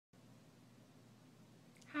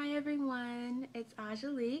Hi everyone, it's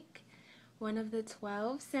Ajolique, one of the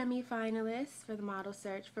 12 semi-finalists for the model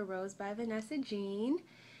search for Rose by Vanessa Jean.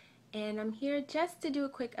 And I'm here just to do a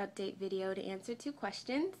quick update video to answer two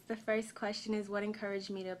questions. The first question is what encouraged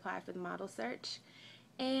me to apply for the model search.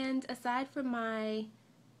 And aside from my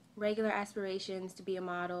regular aspirations to be a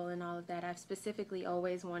model and all of that, I've specifically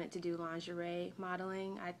always wanted to do lingerie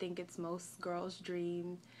modeling. I think it's most girls'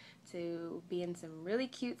 dream to be in some really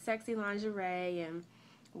cute, sexy lingerie and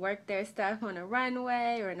work their stuff on a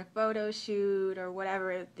runway or in a photo shoot or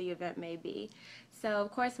whatever the event may be. So of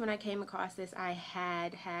course when I came across this, I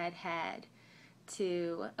had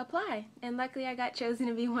to apply, and luckily I got chosen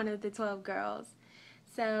to be one of the 12 girls.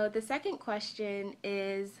 So the second question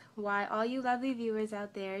is why all you lovely viewers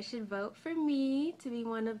out there should vote for me to be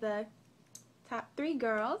one of the top 3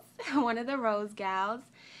 girls, one of the Rose gals.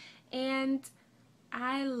 And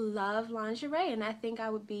I love lingerie, and I think I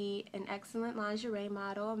would be an excellent lingerie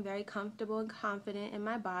model. I'm very comfortable and confident in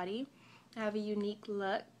my body. I have a unique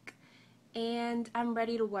look, and I'm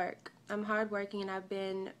ready to work. I'm hardworking, and I've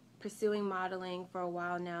been pursuing modeling for a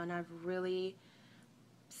while now, and I've really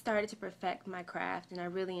started to perfect my craft, and I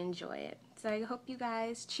really enjoy it. So I hope you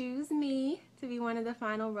guys choose me to be one of the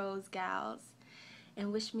final Rose gals,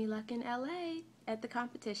 and wish me luck in LA at the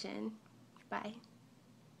competition. Bye.